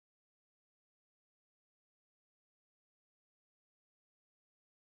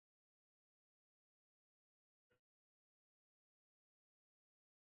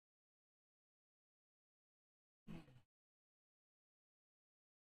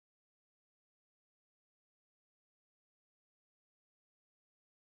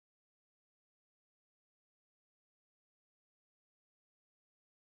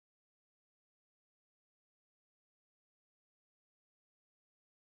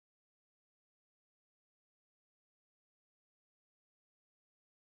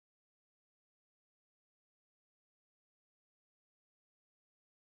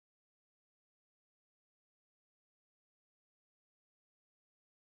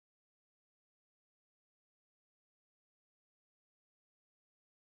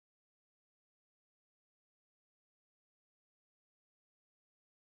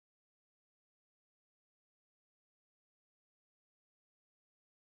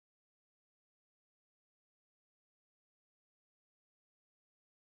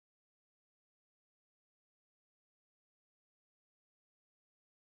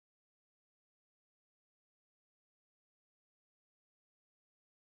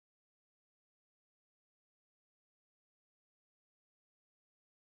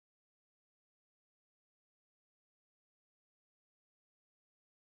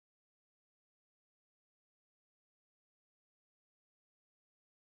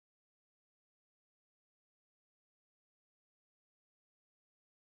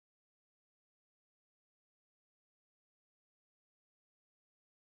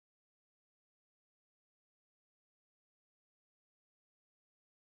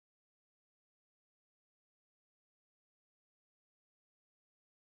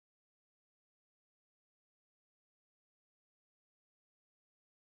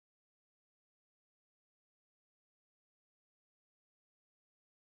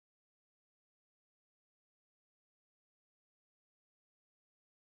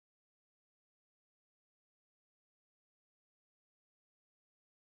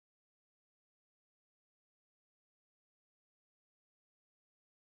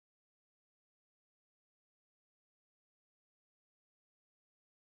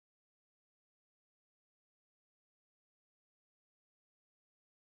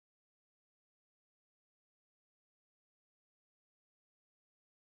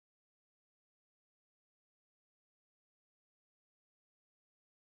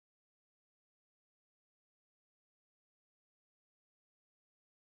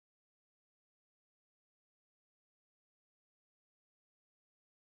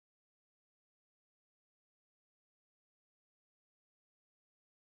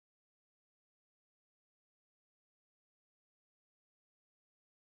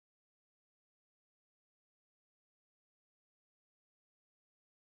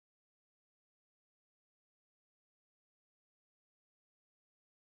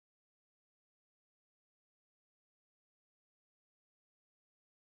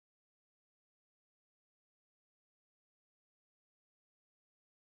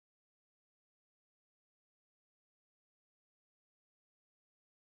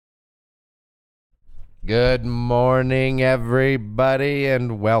Good morning, everybody,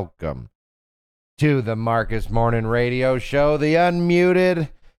 and welcome to the Marcus Morning Radio Show, the unmuted,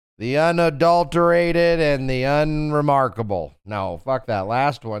 the unadulterated, and the unremarkable. No, fuck that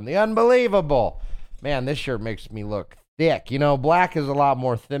last one. The unbelievable. Man, this shirt makes me look thick. You know, black is a lot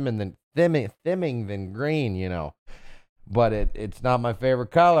more thimming than green, you know. But it's not my favorite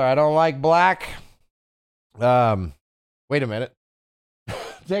color. I don't like black. Wait a minute.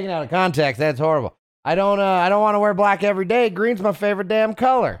 Taken out of context, that's horrible. I don't want to wear black every day. Green's my favorite damn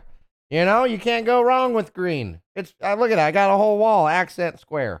color. You know, you can't go wrong with green. It's look at that. I got a whole wall, accent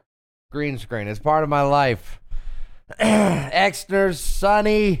square, green screen. It's part of my life. Exner's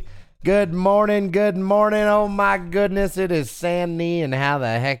sunny. Good morning. Oh my goodness, it is Sandy, and how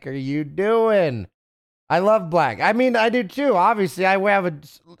the heck are you doing? I love black. I mean, I do too. Obviously,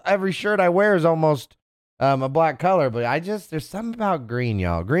 every shirt I wear is almost a black color, but there's something about green,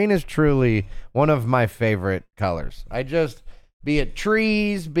 y'all. Green is truly one of my favorite colors. Be it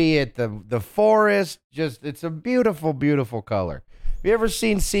trees, be it the forest, it's a beautiful, beautiful color. Have you ever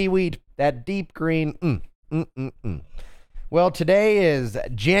seen seaweed? That deep green, Well, today is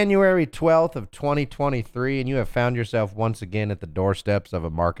January 12th of 2023, and you have found yourself once again at the doorsteps of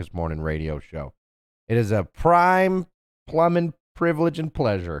a Marcus Morning Radio Show. It is a prime plumbing privilege and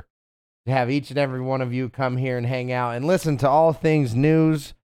pleasure to have each and every one of you come here and hang out and listen to all things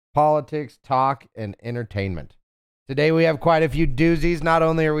news, politics, talk, and entertainment. Today we have quite a few doozies. Not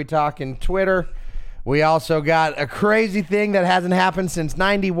only are we talking Twitter, we also got a crazy thing that hasn't happened since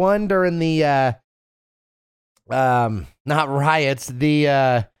 91 during the, not riots,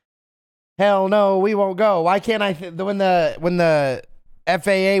 the, hell no, we won't go. Why can't when the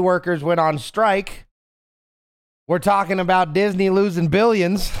FAA workers went on strike, we're talking about Disney losing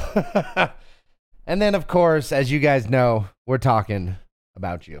billions. And then, of course, as you guys know, we're talking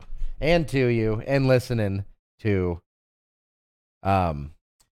about you and to you and listening to some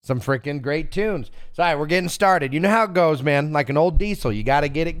freaking great tunes. So, all right, we're getting started. You know how it goes, man. Like an old diesel, you got to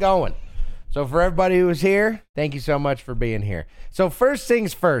get it going. So for everybody who is here, thank you so much for being here. So first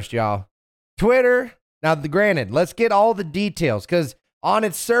things first, y'all. Twitter. Now, granted, let's get all the details, because on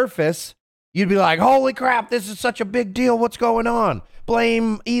its surface, you'd be like, holy crap, this is such a big deal. What's going on?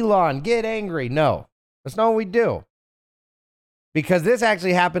 Blame Elon. Get angry. No, that's not what we do. Because this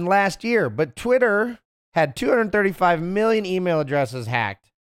actually happened last year. But Twitter had 235 million email addresses hacked.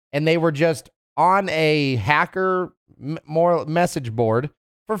 And they were just on a hacker message board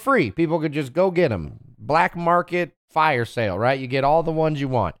for free. People could just go get them. Black market fire sale, right? You get all the ones you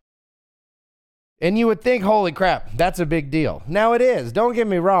want. And you would think, holy crap, that's a big deal. Now it is. Don't get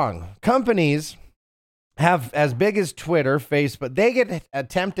me wrong. Companies have as big as Twitter, Facebook, they get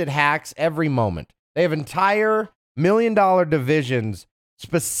attempted hacks every moment. They have entire $1 million divisions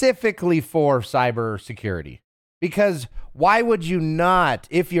specifically for cybersecurity. Because why would you not,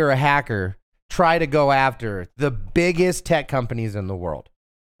 if you're a hacker, try to go after the biggest tech companies in the world?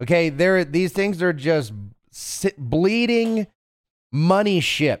 Okay, these things are just bleeding money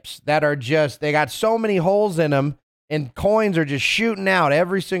ships that are they got so many holes in them, and coins are just shooting out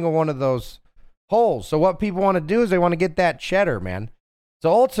every single one of those holes. So what people want to do is they want to get that cheddar, man. So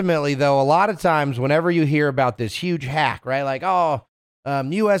ultimately, though, a lot of times whenever you hear about this huge hack, right, like,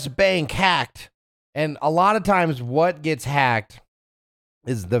 U.S. bank hacked, and a lot of times what gets hacked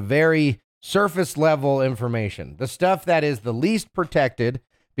is the very surface level information, the stuff that is the least protected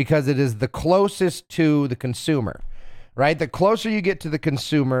because it is the closest to the consumer. Right? The closer you get to the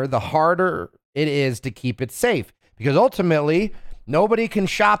consumer, the harder it is to keep it safe. Because ultimately, nobody can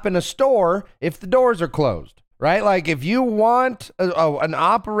shop in a store if the doors are closed. Right? Like if you want an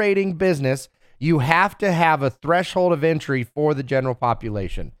operating business, you have to have a threshold of entry for the general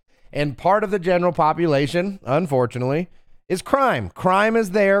population. And part of the general population, unfortunately, is crime. Crime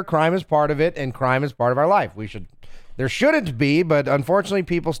is there. Crime is part of it. And crime is part of our life. There shouldn't be, but unfortunately,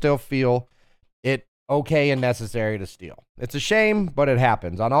 people still feel it okay and necessary to steal. It's a shame, but it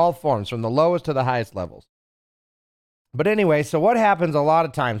happens on all forms, from the lowest to the highest levels. But anyway, so what happens a lot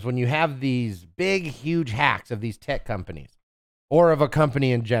of times when you have these big, huge hacks of these tech companies or of a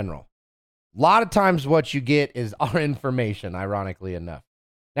company in general? A lot of times what you get is our information, ironically enough.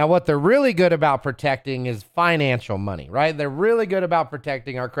 Now, what they're really good about protecting is financial money, right? They're really good about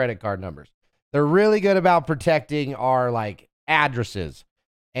protecting our credit card numbers. They're really good about protecting our addresses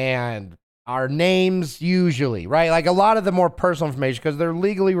and our names usually, right? Like a lot of the more personal information, because they're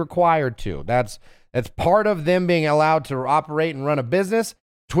legally required to. That's part of them being allowed to operate and run a business.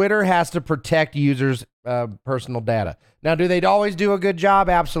 Twitter has to protect users' personal data. Now, do they always do a good job?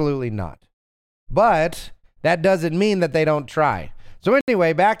 Absolutely not. But that doesn't mean that they don't try. So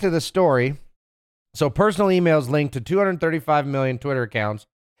anyway, back to the story. So personal emails linked to 235 million Twitter accounts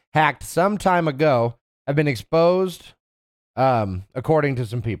hacked some time ago have been exposed, according to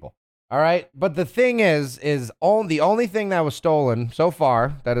some people. All right. But the thing is the only thing that was stolen so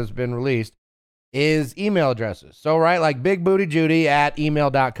far that has been released is email addresses. So, right, like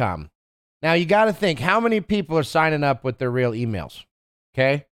bigbootyjudy@email.com. Now, you got to think, how many people are signing up with their real emails?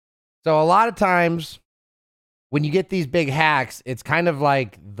 Okay. So, a lot of times when you get these big hacks, it's kind of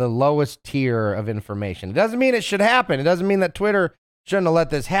like the lowest tier of information. It doesn't mean it should happen. It doesn't mean that Twitter shouldn't have let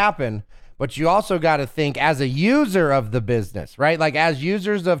this happen. But you also got to think as a user of the business, right? Like as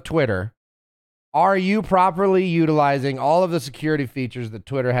users of Twitter, are you properly utilizing all of the security features that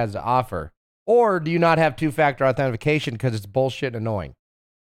Twitter has to offer? Or do you not have two-factor authentication because it's bullshit and annoying?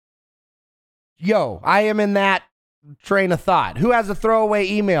 Yo, I am in that train of thought. Who has a throwaway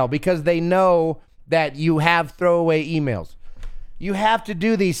email because they know that you have throwaway emails? You have to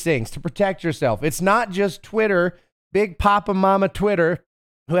do these things to protect yourself. It's not just Twitter, big Papa Mama Twitter,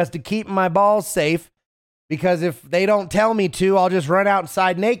 who has to keep my balls safe because if they don't tell me to, I'll just run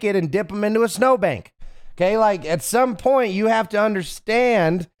outside naked and dip them into a snowbank. Okay, like at some point you have to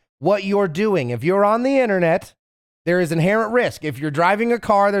understand what you're doing. If you're on the internet, there is inherent risk. If you're driving a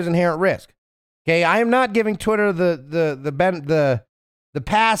car, there's inherent risk. Okay, I am not giving Twitter the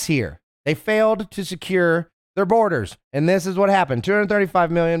pass here. They failed to secure their borders, and this is what happened. 235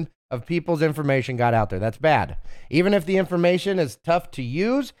 million of people's information got out there. That's bad. Even if the information is tough to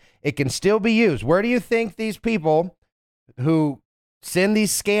use, it can still be used. Where do you think these people who send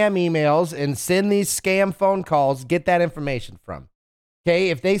these scam emails and send these scam phone calls get that information from?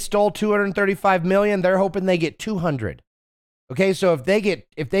 Okay, if they stole 235 million, they're hoping they get 200. Okay, so if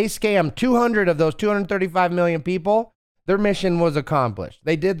they scam 200 of those 235 million people, their mission was accomplished.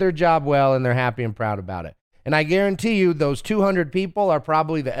 They did their job well and they're happy and proud about it. And I guarantee you those 200 people are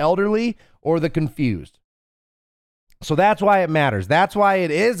probably the elderly or the confused. So that's why it matters. That's why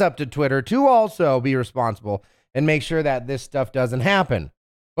it is up to Twitter to also be responsible and make sure that this stuff doesn't happen.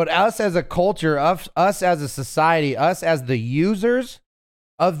 But us as a culture, us as a society, us as the users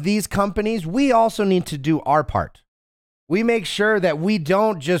of these companies, we also need to do our part. We make sure that we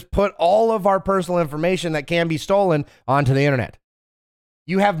don't just put all of our personal information that can be stolen onto the internet.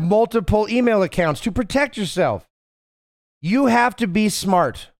 You have multiple email accounts to protect yourself. You have to be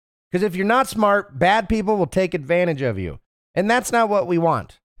smart, because if you're not smart, bad people will take advantage of you. And that's not what we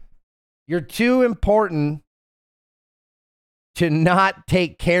want. You're too important to not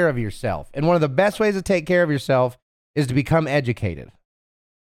take care of yourself. And one of the best ways to take care of yourself is to become educated.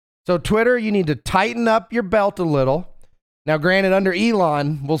 So Twitter, you need to tighten up your belt a little. Now, granted, under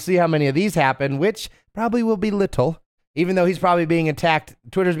Elon, we'll see how many of these happen, which probably will be little, even though he's probably being attacked.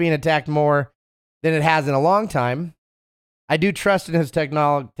 Twitter's being attacked more than it has in a long time. I do trust in his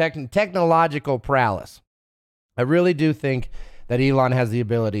technological prowess. I really do think that Elon has the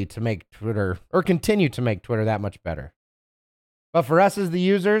ability to make Twitter, or continue to make Twitter, that much better. But for us as the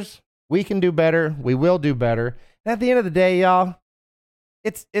users, we can do better. We will do better. And at the end of the day, y'all,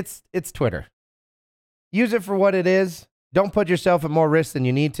 it's Twitter. Use it for what it is. Don't put yourself at more risk than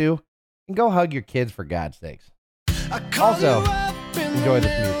you need to. And go hug your kids, for God's sakes. Also, enjoy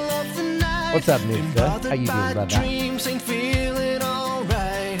this music. What's up, Nooska? How you doing, brother?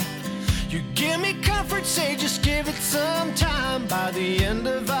 You give me comfort, say just give it some time. By the end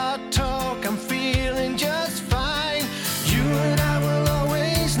of our talk, I'm feeling just fine. You and I will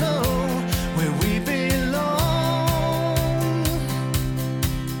always know where we belong.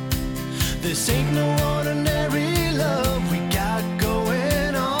 This ain't no ordinary love we got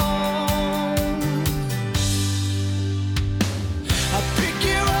going on. I'll pick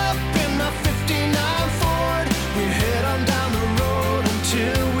you up in my 59 Ford. We head on down the road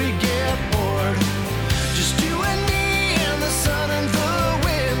until we get bored. Just you and me and the sun and the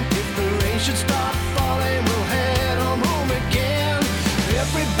wind. If the rain should stop falling, we'll head home again.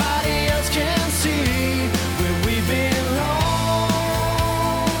 Everybody else can see where we belong.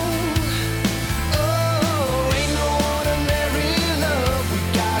 Oh, ain't no ordinary love we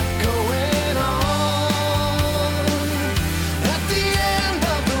got going on. At the end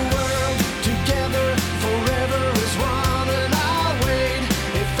of the world, together forever is one, and I'll wait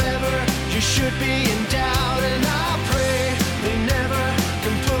if ever you should be in doubt, and I'll pray they never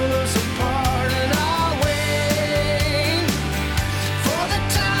can pull us apart, and I'll wait for the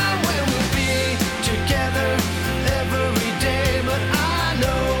time when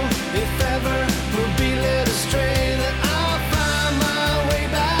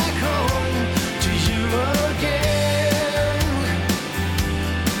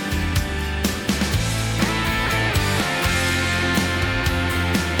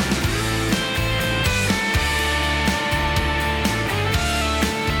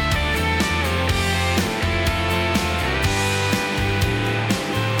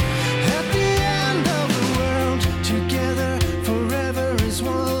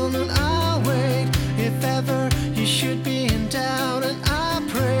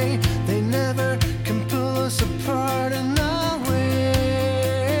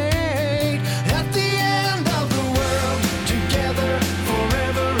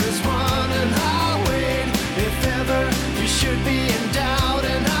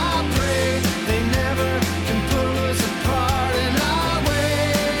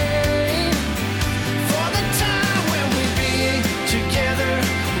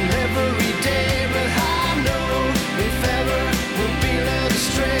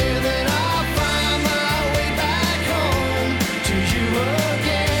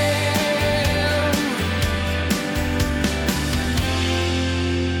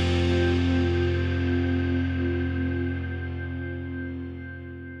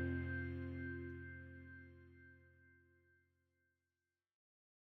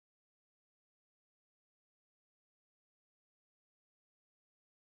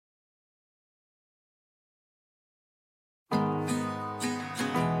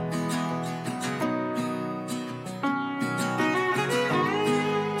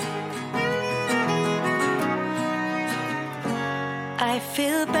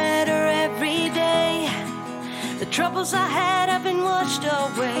feel better every day. The troubles I had have been washed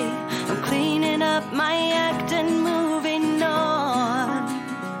away. I'm cleaning up my act and moving on.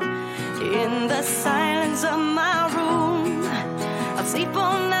 In the silence of my room, I'll sleep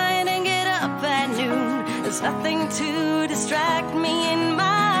all night and get up at noon. There's nothing to distract me in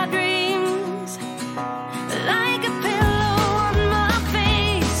my dreams. Like a pillow on my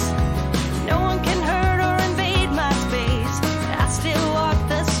face, no one can hurt or invade my space. I still walk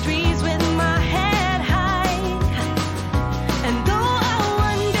the streets with my head high. And though I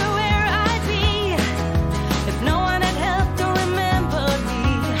wonder where I'd be if no one had helped or remembered me,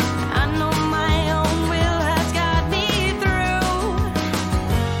 I know my own will has got me through.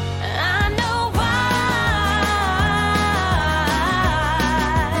 I know why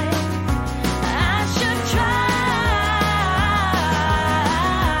I should try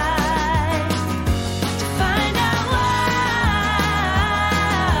to find out why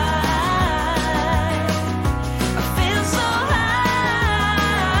I feel so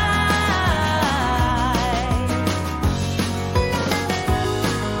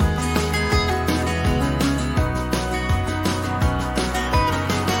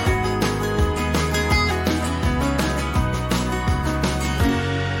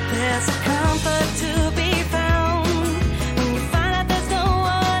There's a comfort to be found when you find out there's no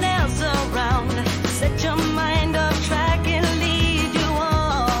one else around. Set your mind off track and lead you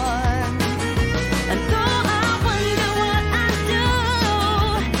on. And though I wonder what I'd do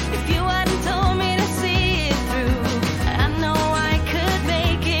if you hadn't told me to see it through, I know I could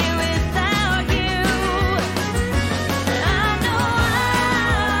make it without you. I know I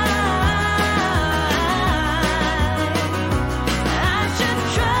should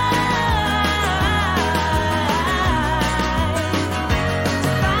try to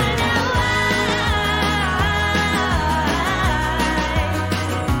find out why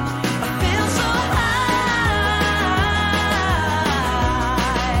I feel so high.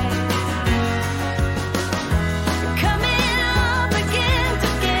 Coming up again to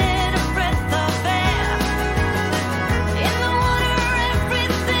get a breath of air. In the water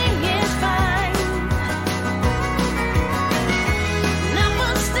everything is fine. Now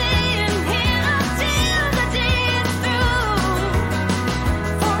we'll stay in here until the day is through.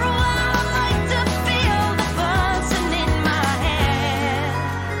 For a while I'd like to feel the buzzing in my head.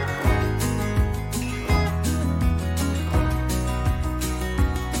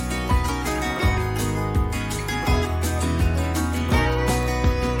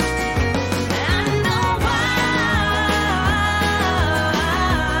 I know why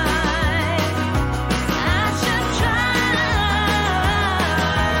I should try to find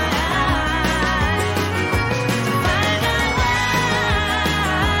out why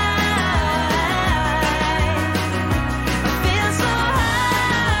I feel so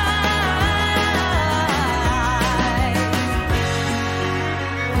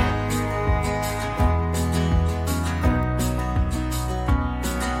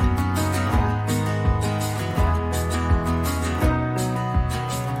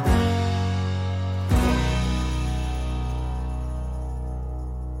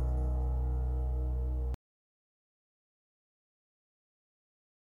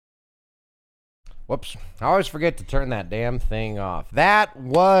Whoops. I always forget to turn that damn thing off. That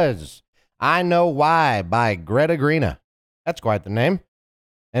was I Know Why by Greta Greena. That's quite the name.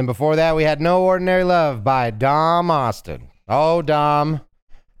 And before that, we had No Ordinary Love by Dom Austin. Oh, Dom,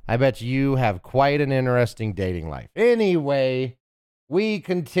 I bet you have quite an interesting dating life. Anyway, we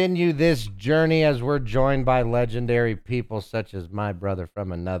continue this journey as we're joined by legendary people such as my brother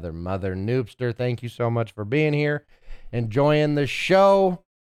from another mother, Noobster. Thank you so much for being here, enjoying the show.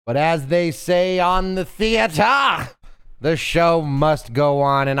 But as they say on the theater, the show must go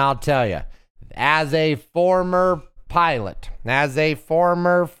on. And I'll tell you, as a former pilot, as a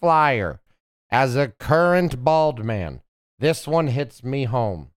former flyer, as a current bald man, this one hits me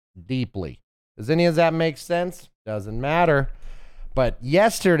home deeply. Does any of that make sense? Doesn't matter. But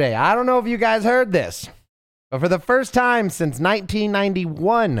yesterday, I don't know if you guys heard this, but for the first time since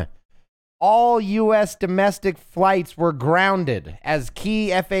 1991, all U.S. domestic flights were grounded as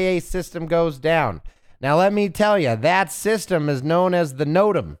key FAA system goes down. Now, let me tell you, that system is known as the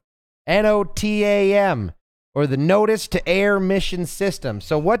NOTAM, NOTAM, or the Notice to Air Mission System.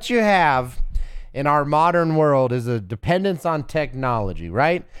 So what you have in our modern world is a dependence on technology,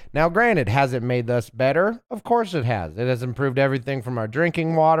 right? Now, granted, has it made us better? Of course it has. It has improved everything from our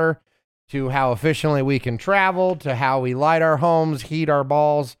drinking water to how efficiently we can travel to how we light our homes, heat our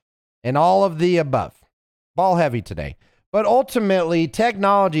balls, and all of the above. Ball heavy today. But ultimately,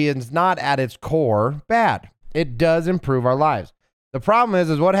 technology is not at its core bad. It does improve our lives. The problem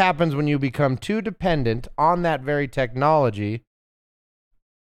is what happens when you become too dependent on that very technology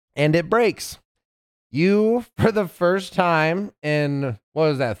and it breaks. You, for the first time in,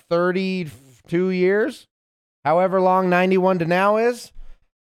 32 years? However long 91 to now is,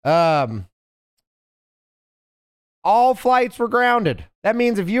 all flights were grounded. That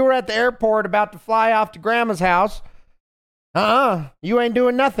means if you were at the airport about to fly off to grandma's house, you ain't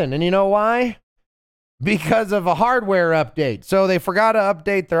doing nothing. And you know why? Because of a hardware update. So they forgot to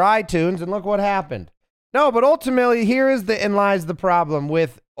update their iTunes, and look what happened. No, but ultimately, and lies the problem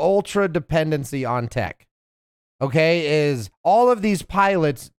with ultra dependency on tech. Okay, is all of these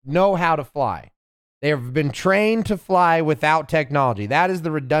pilots know how to fly. They have been trained to fly without technology. That is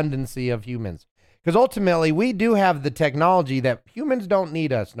the redundancy of humans. Because ultimately, we do have the technology that humans don't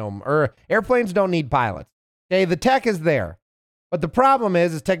need us no more, or airplanes don't need pilots. Okay, the tech is there. But the problem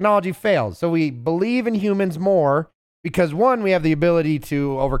is technology fails. So we believe in humans more because, one, we have the ability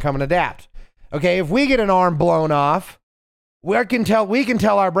to overcome and adapt. Okay, if we get an arm blown off, we can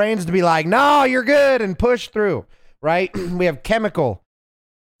tell our brains to be like, no, you're good, and push through, right? We have chemical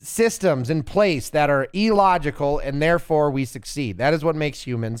systems in place that are illogical, and therefore we succeed. That is what makes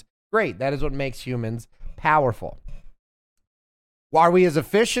humans great. That is what makes humans powerful. Are we as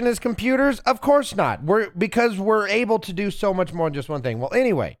efficient as computers? Of course not. Because we're able to do so much more than just one thing. Well,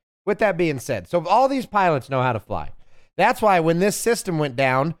 anyway, with that being said, so all these pilots know how to fly. That's why when this system went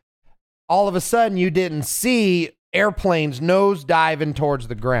down, all of a sudden you didn't see airplanes nose diving towards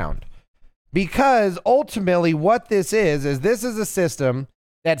the ground. Because ultimately what this is this is a system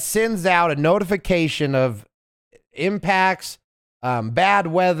that sends out a notification of impacts, bad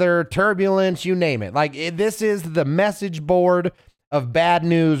weather, turbulence, you name it. This is the message board of bad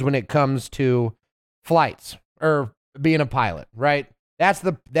news when it comes to flights or being a pilot, right? That's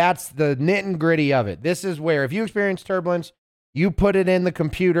the nit and gritty of it. This is where if you experience turbulence, you put it in the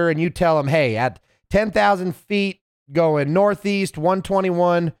computer and you tell them, hey, at 10,000 feet going northeast,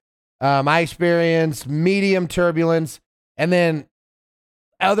 121, I experienced medium turbulence. And then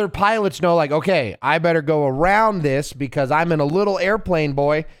other pilots know, okay, I better go around this because I'm in a little airplane,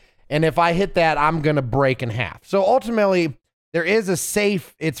 boy. And if I hit that, I'm going to break in half. So ultimately, there is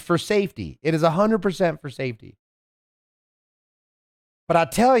it's for safety. It is 100% for safety. But I'll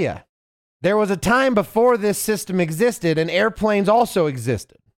tell you, there was a time before this system existed and airplanes also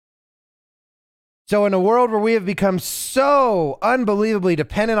existed. So in a world where we have become so unbelievably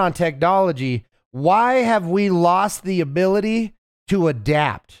dependent on technology, why have we lost the ability to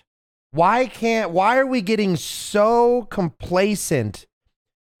adapt? Why are we getting so complacent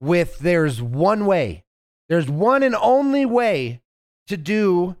with there's one way? There's one and only way to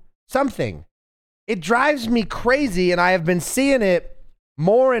do something. It drives me crazy, and I have been seeing it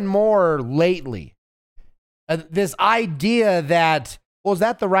more and more lately. This idea that, well, is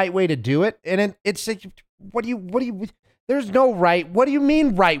that the right way to do it? And it's like, there's no right. What do you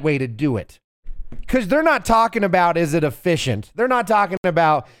mean right way to do it? Because they're not talking about, is it efficient? They're not talking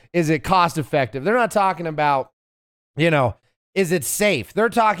about, is it cost effective? They're not talking about, is it safe? They're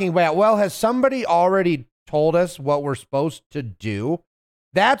talking about, well, has somebody already told us what we're supposed to do?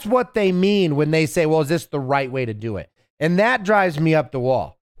 That's what they mean when they say, well, is this the right way to do it? And that drives me up the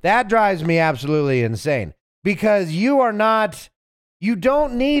wall. That drives me absolutely insane because you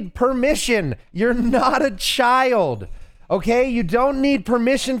don't need permission. You're not a child. Okay? You don't need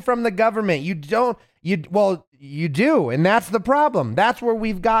permission from the government. You do. And that's the problem. That's where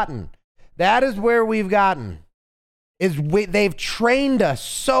we've gotten. That is where we've gotten. They've trained us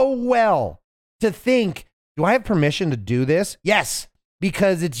so well to think, do I have permission to do this? Yes,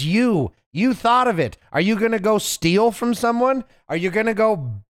 because it's you. You thought of it. Are you going to go steal from someone? Are you going to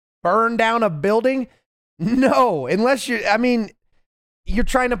go burn down a building? No, unless you're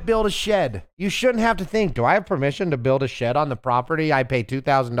trying to build a shed. You shouldn't have to think, do I have permission to build a shed on the property I pay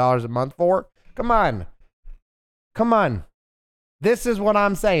 $2,000 a month for? Come on. This is what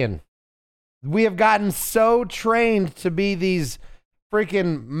I'm saying. We have gotten so trained to be these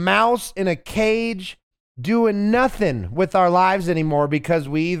freaking mouse in a cage doing nothing with our lives anymore because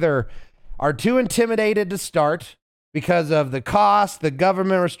we either are too intimidated to start because of the cost, the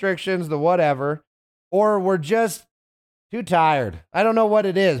government restrictions, the whatever, or we're just too tired. I don't know what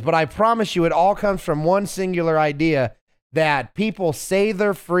it is, but I promise you it all comes from one singular idea that people say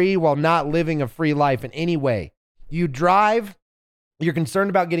they're free while not living a free life in any way. You drive, you're concerned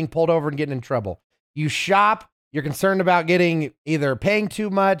about getting pulled over and getting in trouble. You shop, you're concerned about either paying too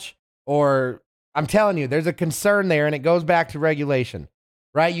much or, I'm telling you, there's a concern there, and it goes back to regulation,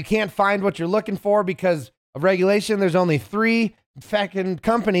 right? You can't find what you're looking for because of regulation. There's only 3 fucking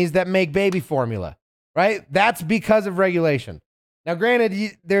companies that make baby formula, right? That's because of regulation. Now,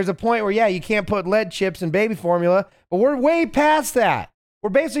 granted, there's a point where, yeah, you can't put lead chips in baby formula, but we're way past that. We're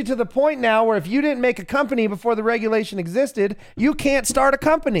basically to the point now where if you didn't make a company before the regulation existed, you can't start a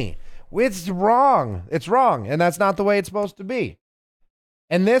company. It's wrong. It's wrong, and that's not the way it's supposed to be.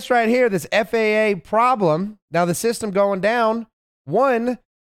 And this right here, this FAA problem, now the system going down, one,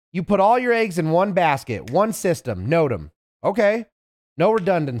 you put all your eggs in one basket, one system, NOTAM. Okay, no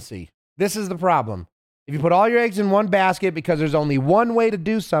redundancy. This is the problem. If you put all your eggs in one basket because there's only one way to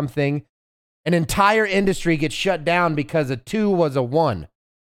do something, an entire industry gets shut down because a 2 was a 1.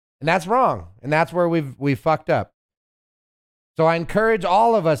 And that's wrong. And that's where we've fucked up. So I encourage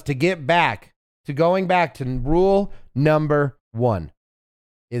all of us to get back to going back to rule number 1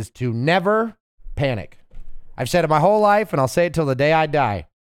 is to never panic. I've said it my whole life, and I'll say it till the day I die.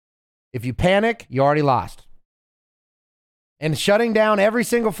 If you panic, you already lost. And shutting down every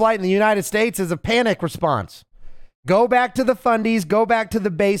single flight in the United States is a panic response. Go back to the fundies, go back to the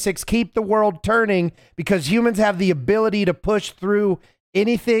basics, keep the world turning, because humans have the ability to push through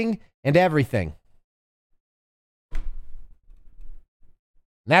anything and everything.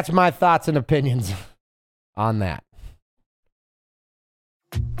 That's my thoughts and opinions on that.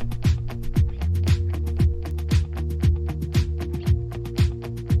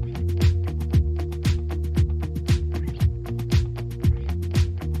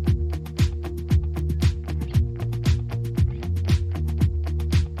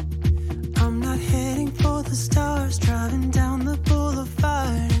 The stars driving down the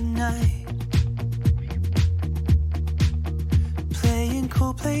boulevard at night, playing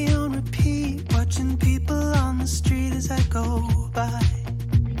Coldplay on repeat, watching people on the street as I go by.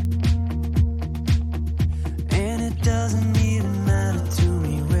 And it doesn't even matter to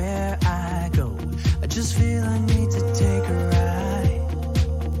me where I go, I just feel I need to take a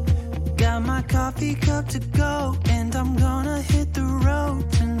ride. Got my coffee cup to go, and I'm gonna hit the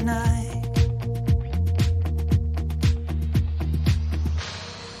road tonight.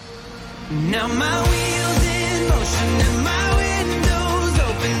 Now my wheels in motion and my windows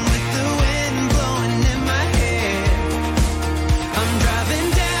open with the wind blowing in my hair. I'm driving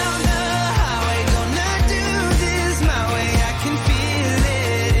down the highway, gonna do this my way. I can feel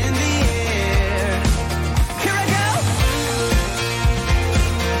it in the air. Here I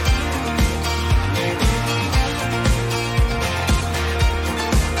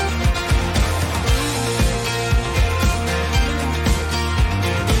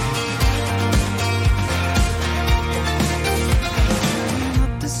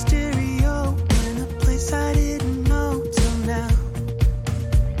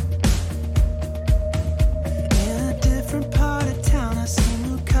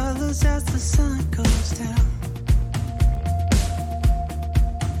as the sun goes down.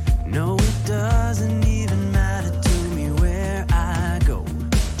 No, it doesn't even matter to me where I go.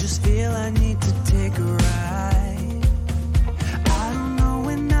 Just feel I need to take a ride. I don't know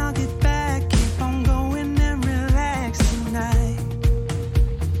when I'll get back. Keep on going and relax tonight.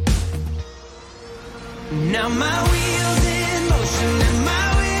 Now my wheels in motion and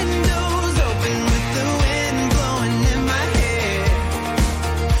my windows open with the wind blowing in my hair.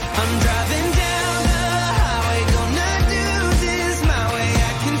 I'm driving down the highway, gonna do this my way. I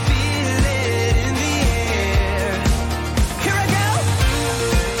can feel it in the air. Here I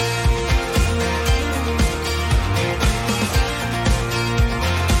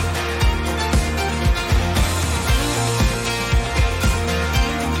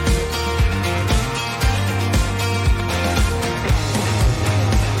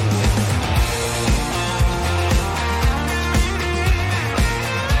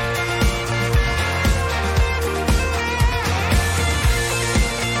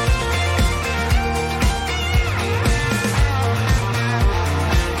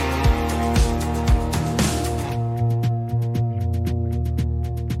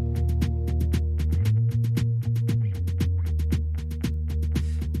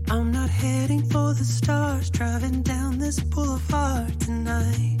I'm not heading for the stars, driving down this boulevard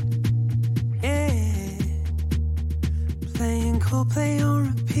tonight. Yeah, playing Coldplay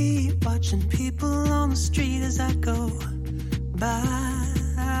on repeat, watching people on the street as I go by.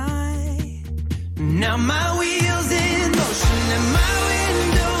 Now my wheels in motion and my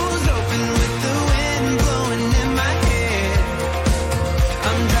windows open with the wind blowing in my hair.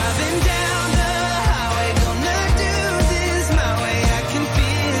 I'm driving down the highway, gonna do this my way. I can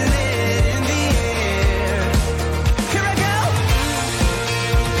feel it in the air. Here I go.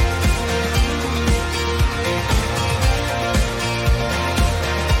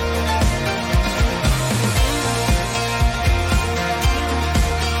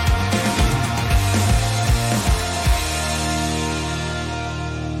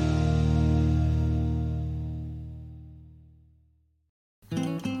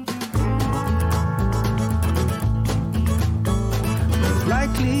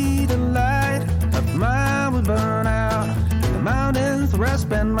 see the light of mine will burn out in the mountains where I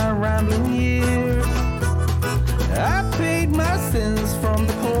spend my rambling years. I paid my sins from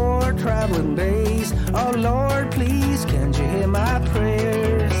the poor traveling days. Oh Lord, please, can't you hear my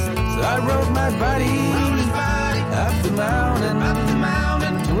prayers? So I rode my body up the mountain,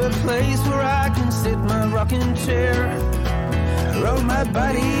 to a place where I can sit my rocking chair. I rode my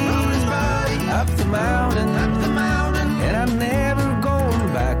body up the mountain, and I'm never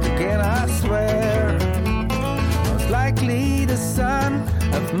going back again, I swear. Most likely the son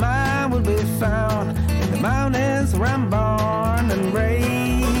of mine will be found in the mountains where I'm born and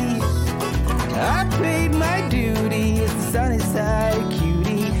raised. I paid my duty as the sunny side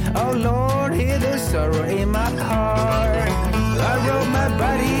cutie. Oh Lord, hear the sorrow in my heart. So I rode my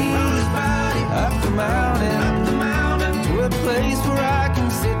body up the mountain, to a place where I can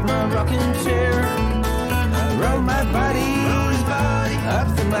sit my rocking chair. I rode my body up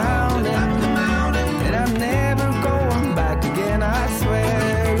the mountain, and I'm never going back again, I swear.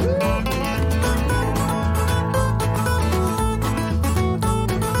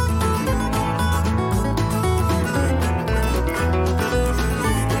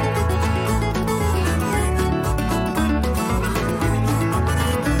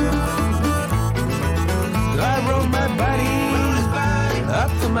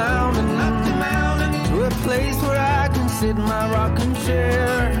 Mountain, to a place where I can sit in my rocking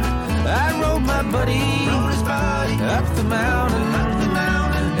chair. I rode my buddy up the mountain,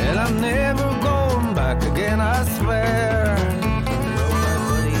 and I'm never going back again, I swear.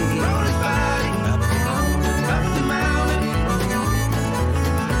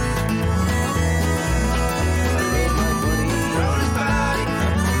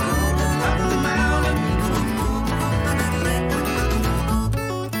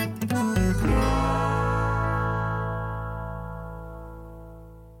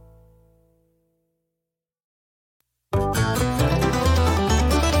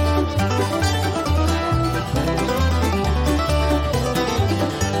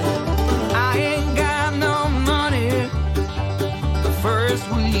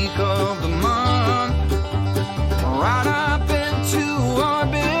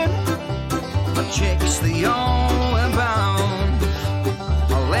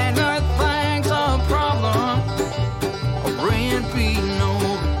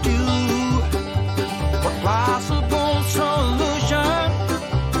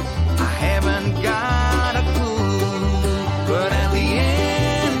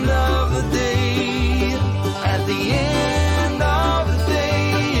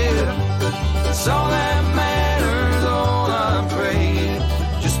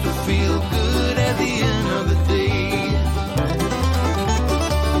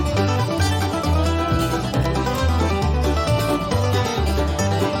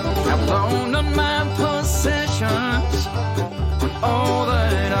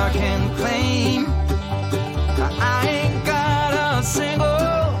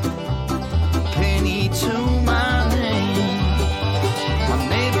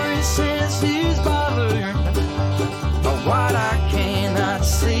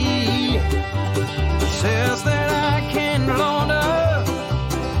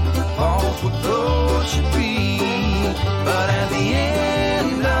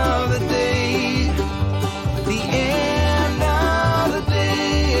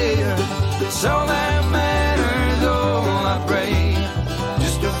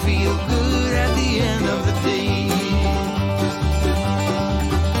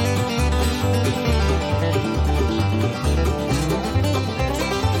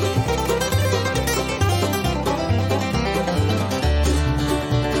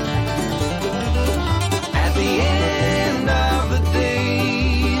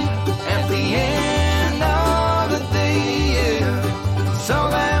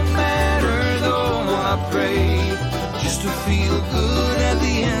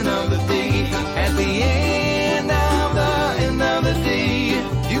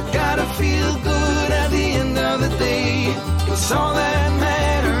 It's all that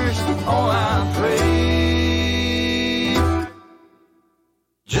matters. Oh, I pray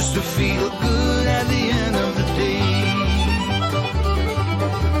just to feel good at the end of the day.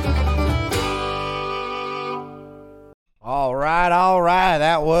 All right.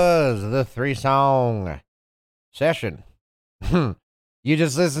 That was the 3-song session. You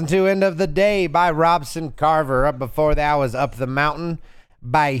just listened to End of the Day by Robson Carver. Up before that was Up the Mountain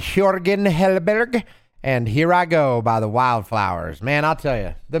by Jürgen Hellberg. And Here I Go by the Wildflowers. Man, I'll tell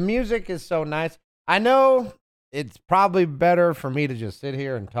you, the music is so nice. I know it's probably better for me to just sit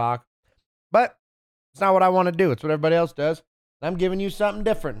here and talk, but it's not what I want to do. It's what everybody else does. I'm giving you something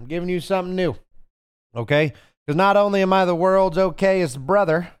different. I'm giving you something new. Okay? Because not only am I the world's okayest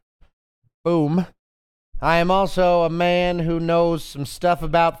brother, boom, I am also a man who knows some stuff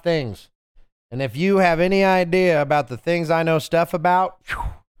about things. And if you have any idea about the things I know stuff about, whew,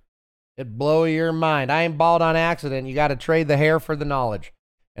 it'd blow your mind. I ain't bald on accident. You got to trade the hair for the knowledge.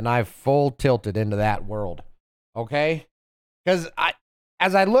 And I've full tilted into that world. Okay? Because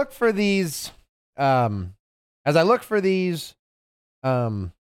as I look for these, gotcha.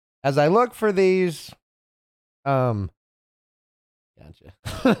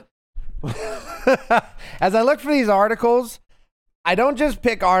 As I look for these articles, I don't just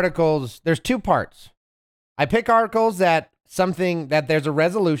pick articles. There's two parts. I pick articles that there's a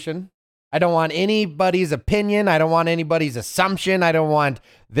resolution. I don't want anybody's opinion. I don't want anybody's assumption. I don't want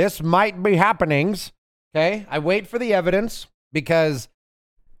this might be happenings. Okay. I wait for the evidence because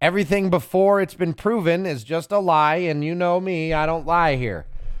everything before it's been proven is just a lie. And you know me, I don't lie here.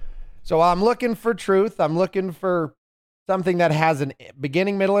 So I'm looking for truth. I'm looking for something that has a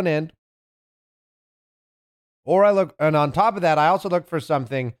beginning, middle, and end. And on top of that, I also look for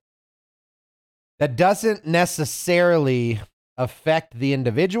something that doesn't necessarily affect the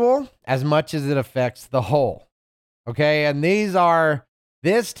individual as much as it affects the whole. Okay. And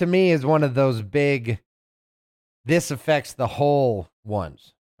this to me is one of those big, this affects the whole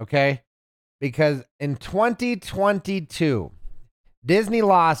ones. Okay. Because in 2022, Disney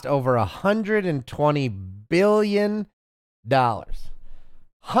lost over $120 billion.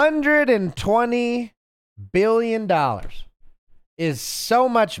 $120 billion is so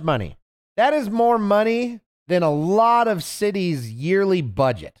much money. That is more money than a lot of cities' yearly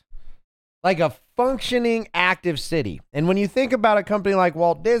budget. Like a functioning, active city. And when you think about a company like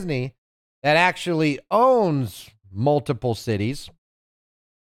Walt Disney that actually owns multiple cities,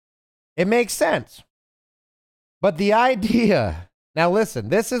 it makes sense. But the idea, now listen,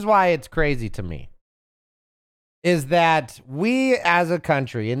 this is why it's crazy to me, is that we as a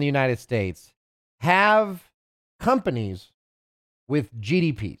country in the United States have companies with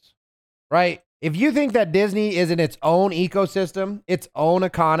GDPs, right? If you think that Disney is in its own ecosystem, its own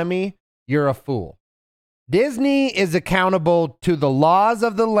economy, you're a fool. Disney is accountable to the laws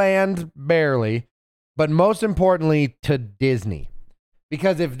of the land, barely, but most importantly to Disney.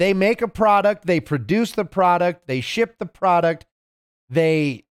 Because if they make a product, they produce the product, they ship the product,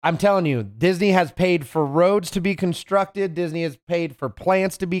 I'm telling you, Disney has paid for roads to be constructed. Disney has paid for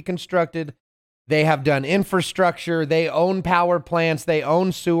plants to be constructed. They have done infrastructure. They own power plants. They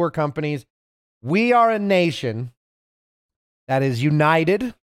own sewer companies. We are a nation that is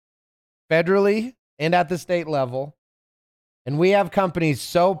united federally and at the state level. And we have companies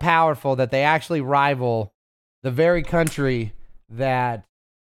so powerful that they actually rival the very country that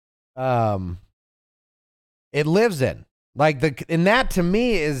it lives in. And that to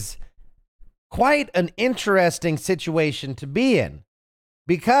me is quite an interesting situation to be in.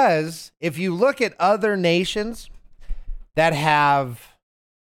 Because if you look at other nations that have,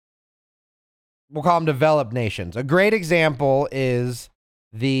 we'll call them developed nations. A great example is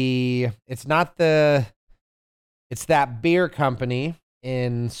it's that beer company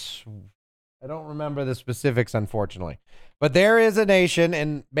I don't remember the specifics, unfortunately. But there is a nation,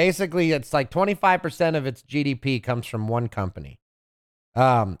 and basically it's like 25% of its GDP comes from one company.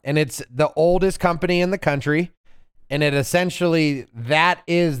 And it's the oldest company in the country. And it essentially, that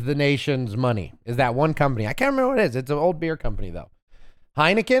is the nation's money, is that one company. I can't remember what it is. It's an old beer company, though.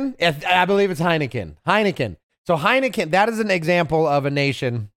 Heineken? I believe it's Heineken. So Heineken, that is an example of a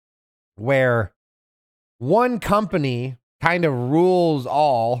nation where one company kind of rules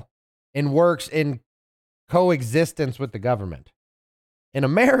all and works in coexistence with the government. In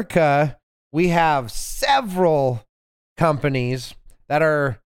America, we have several companies that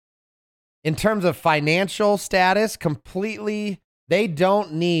are, in terms of financial status, completely, they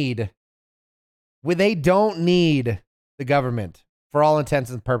don't need the government for all intents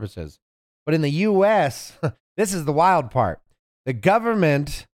and purposes. But in the U.S., this is the wild part. The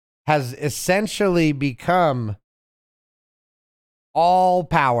government has essentially become all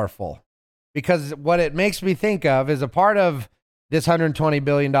powerful, because what it makes me think of is a part of this $120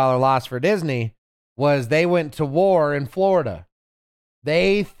 billion loss for Disney was they went to war in Florida.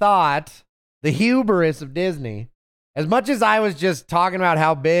 They thought, the hubris of Disney, as much as I was just talking about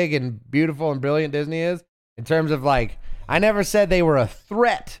how big and beautiful and brilliant Disney is, in terms of I never said they were a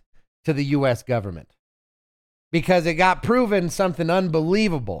threat to the U.S. government, because it got proven something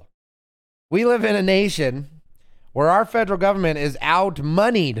unbelievable. We live in a nation where our federal government is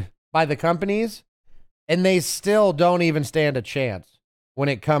out-moneyed by the companies, and they still don't even stand a chance when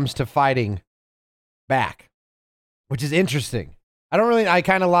it comes to fighting back. which is interesting. I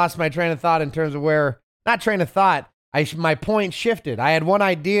kind of lost my train of thought in terms of not train of thought. My point shifted. I had one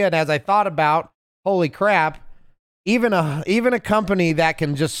idea, and as I thought about, holy crap, even a company that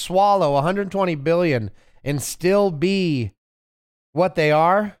can just swallow 120 billion and still be what they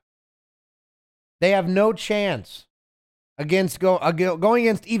are, they have no chance against going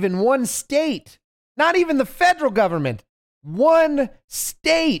against even one state, not even the federal government, one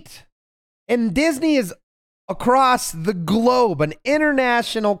state. And Disney is across the globe, an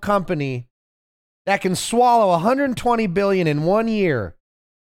international company that can swallow 120 billion in 1 year,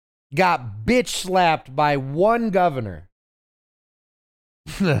 got bitch slapped by one governor.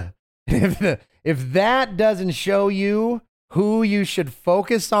 If that doesn't show you who you should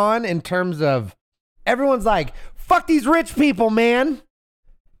focus on in terms of, everyone's like, fuck these rich people, man.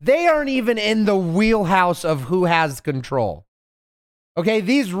 They aren't even in the wheelhouse of who has control. Okay,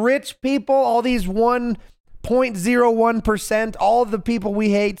 these rich people, all these 1.01%, all the people we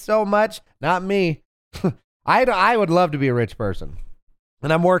hate so much, not me. I would love to be a rich person,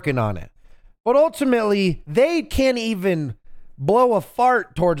 and I'm working on it. But ultimately, they can't even blow a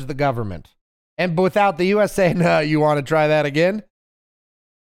fart towards the government. And without the U.S. saying, you want to try that again?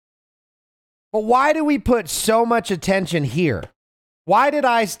 But why do we put so much attention here? Why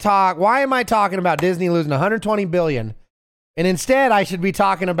am I talking about Disney losing 120 billion? And instead, I should be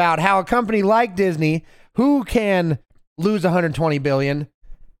talking about how a company like Disney, who can lose 120 billion,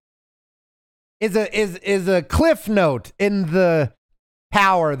 is a cliff note in the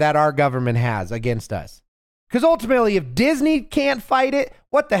power that our government has against us. Because ultimately, if Disney can't fight it,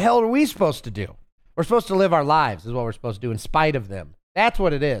 what the hell are we supposed to do? We're supposed to live our lives, is what we're supposed to do, in spite of them. That's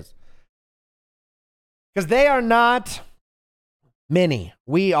what it is. Because they are not many.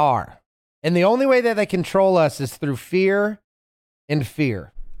 We are. And the only way that they control us is through fear and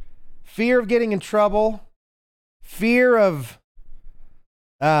fear. Fear of getting in trouble. Fear of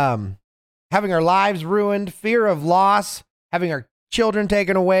having our lives ruined. Fear of loss. Having our children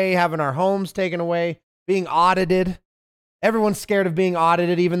taken away. Having our homes taken away. Being audited. Everyone's scared of being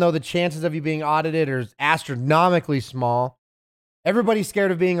audited, even though the chances of you being audited are astronomically small. Everybody's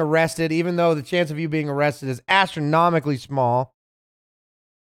scared of being arrested, even though the chance of you being arrested is astronomically small.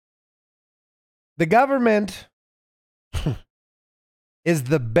 The government is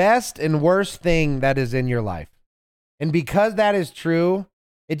the best and worst thing that is in your life. And because that is true,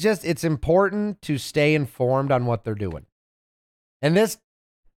 it's important to stay informed on what they're doing. And this,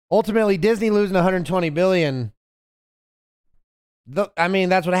 ultimately, Disney losing 120 billion,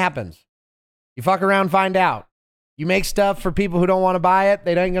 that's what happens. You fuck around, find out. You make stuff for people who don't want to buy it,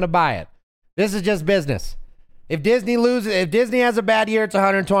 they ain't going to buy it. This is just business. If Disney has a bad year, it's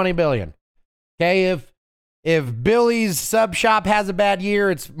 120 billion. Okay, if Billy's sub shop has a bad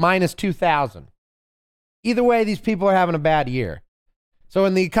year, it's minus 2,000. Either way, these people are having a bad year. So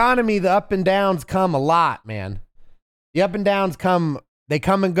in the economy, the up and downs come a lot, man. The up and downs come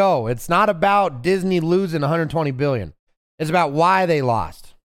and go. It's not about Disney losing 120 billion. It's about why they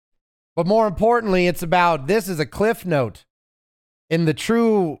lost. But more importantly, it's about, this is a cliff note in the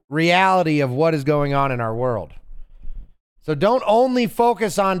true reality of what is going on in our world. So don't only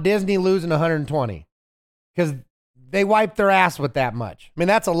focus on Disney losing 120, because they wiped their ass with that much. I mean,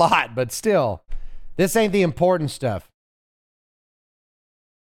 that's a lot, but still, this ain't the important stuff.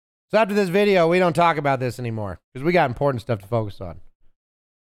 So after this video, we don't talk about this anymore, because we got important stuff to focus on.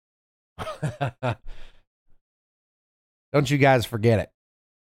 Don't you guys forget it.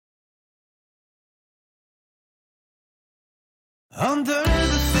 Under the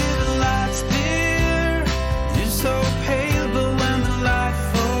city lights, dear, you're so pale, but when the light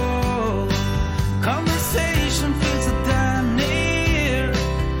falls, conversation feels so damn near.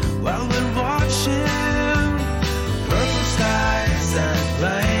 While we're watching purple skies and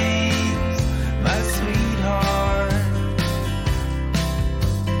flames, my sweetheart,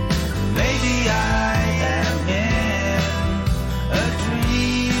 maybe I am in a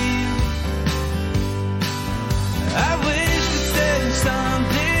dream. I wish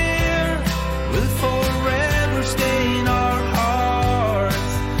someday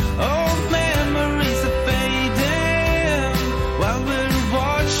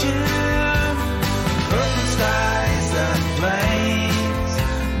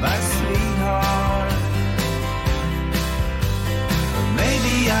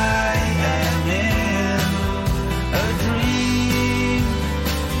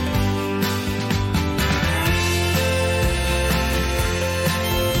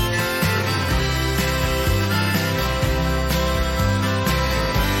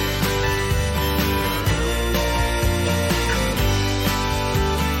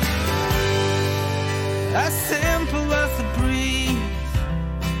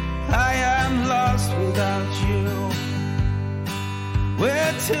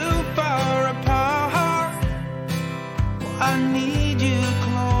too far apart. I need you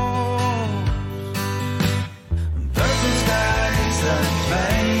close. Purple skies and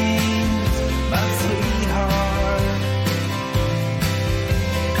flames, my sweetheart.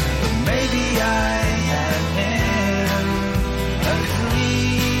 But maybe I am in a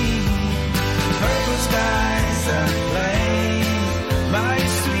dream. Purple skies and flames, my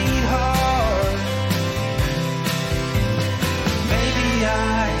sweetheart. Maybe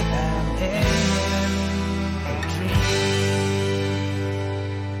I am in a dream.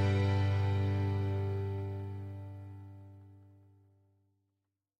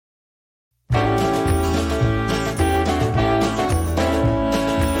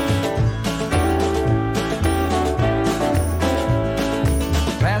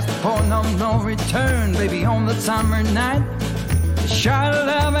 Past the point of no return, baby, on the summer night. A shot of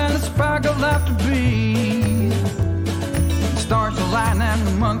love and a spark of laughter breathe. Stars align and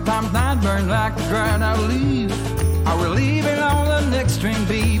the month times night burn like a dried out leaf. Are we leaving on the next string,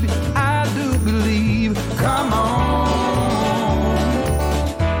 baby? I do believe. Come on,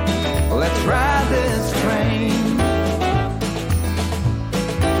 let's ride this train.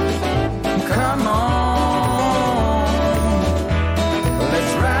 Come on,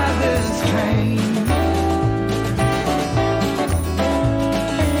 let's ride this train.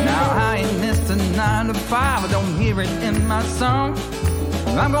 Now I ain't missed a 9 to 5. I don't hear it in my song.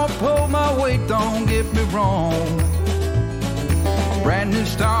 I'm gonna pull my weight, don't get me wrong. Brand new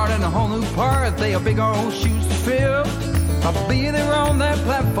start and a whole new part. They are big old shoes to fill. I'll be there on that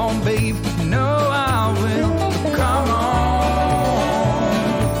platform, babe. You know I will. Come on,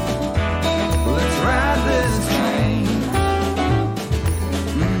 let's ride this train.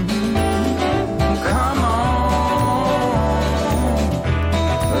 Come on,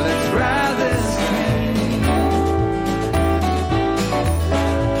 let's ride this train.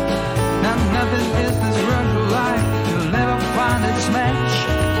 Now nothing is this rush of life. You'll never find its match.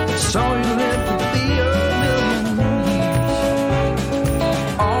 So you live to be a million years.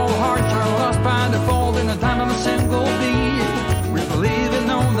 All hearts are lost by default in the time of a single beat. We're leaving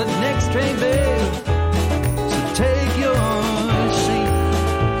on the next train, babe. So take your seat.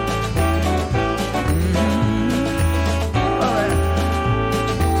 All right.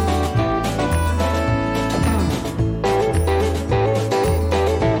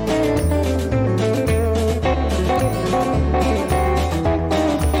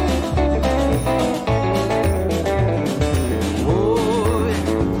 Oh,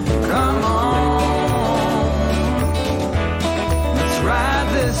 come on, let's ride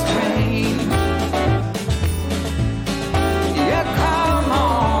this train. Yeah, come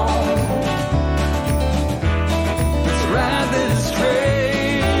on, let's ride this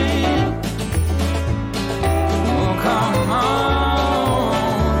train. Oh, come on,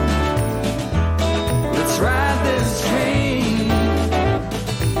 let's ride this train.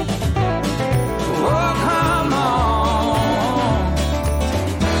 Oh, come on,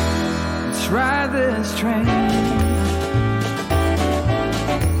 let's ride this train.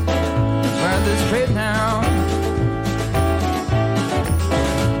 Let's ride this train now.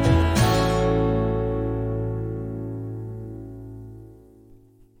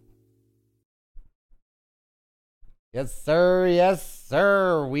 Yes, sir. Yes,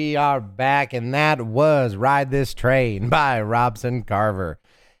 sir. We are back, and that was Ride This Train by Robson Carver.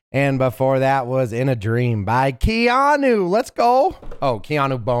 And before that was In a Dream by Keanu. Let's go. Oh,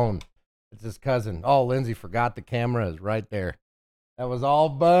 Keanu Bone. It's his cousin. Oh, Lindsay forgot the camera is right there. That was all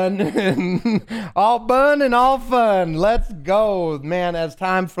bun and all fun. Let's go. Man, as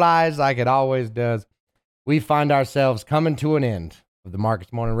time flies like it always does, we find ourselves coming to an end of the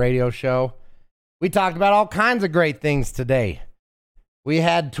Marcus Morning Radio Show. We talked about all kinds of great things today. We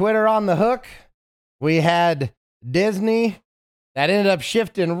had Twitter on the hook. We had Disney. That ended up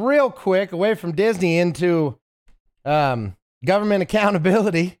shifting real quick away from Disney into government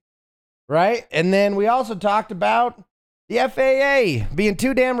accountability, right? And then we also talked about the FAA being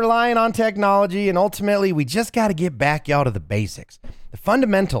too damn reliant on technology, and ultimately we just got to get back, y'all, to the basics, the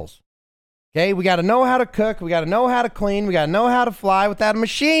fundamentals. Okay, we got to know how to cook. We got to know how to clean. We got to know how to fly without a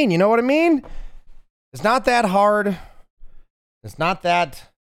machine. You know what I mean? It's not that hard. It's not that...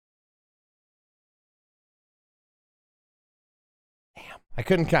 Damn, I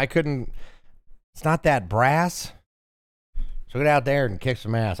couldn't... It's not that brass. So get out there and kick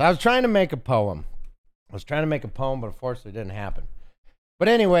some ass. I was trying to make a poem. but unfortunately it didn't happen. But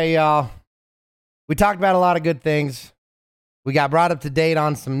anyway, y'all, we talked about a lot of good things. We got brought up to date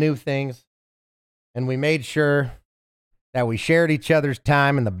on some new things. And we made sure that we shared each other's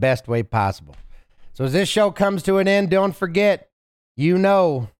time in the best way possible. So as this show comes to an end, don't forget, You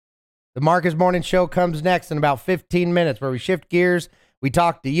know, the Marcus Morning Show comes next in about 15 minutes, where we shift gears. We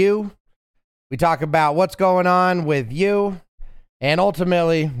talk to you. We talk about what's going on with you. And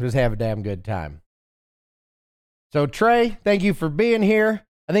ultimately, just have a damn good time. So, Trey, thank you for being here.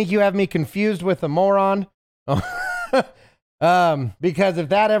 I think you have me confused with a moron. Because if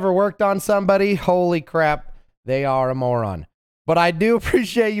that ever worked on somebody, holy crap, they are a moron. But I do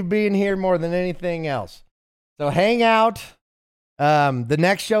appreciate you being here more than anything else. So hang out. The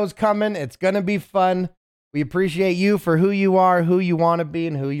next show's coming. It's going to be fun. We appreciate you for who you are, who you want to be,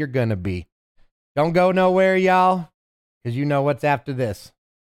 and who you're going to be. Don't go nowhere, y'all, because you know what's after this.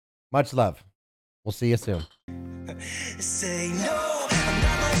 Much love. We'll see you soon. Say no, I'm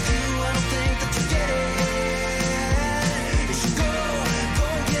not like you, I don't think that you get it. You should go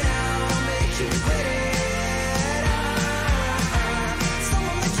and get out, I'll make you regret it.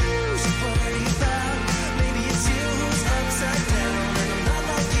 Someone that you should worry about, maybe it's you who's upside down. And I'm not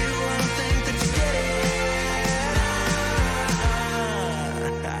like you, I don't think that you get it.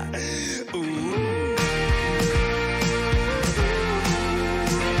 Ooh.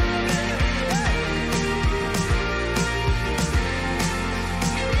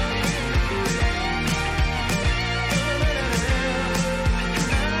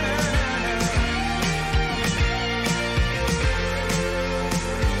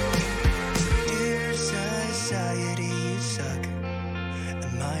 Dear society, you suck.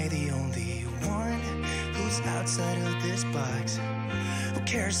 Am I the only one who's outside of this box? Who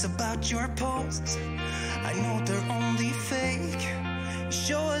cares about your posts? I know they're only fake.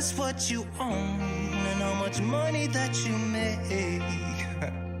 Show us what you own and how much money that you make.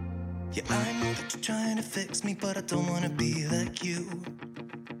 Yeah, I know that you're trying to fix me, but I don't wanna be like you.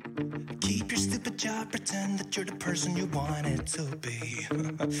 Keep your stupid job, pretend that you're the person you wanted to be.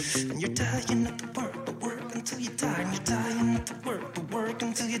 And you're dying not to work, but work until you die. And you're dying not to work, but work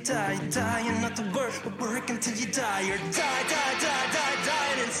until you die. You're dying not to work, but work until you die. You're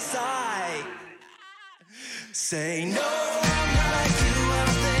dying inside. Say no.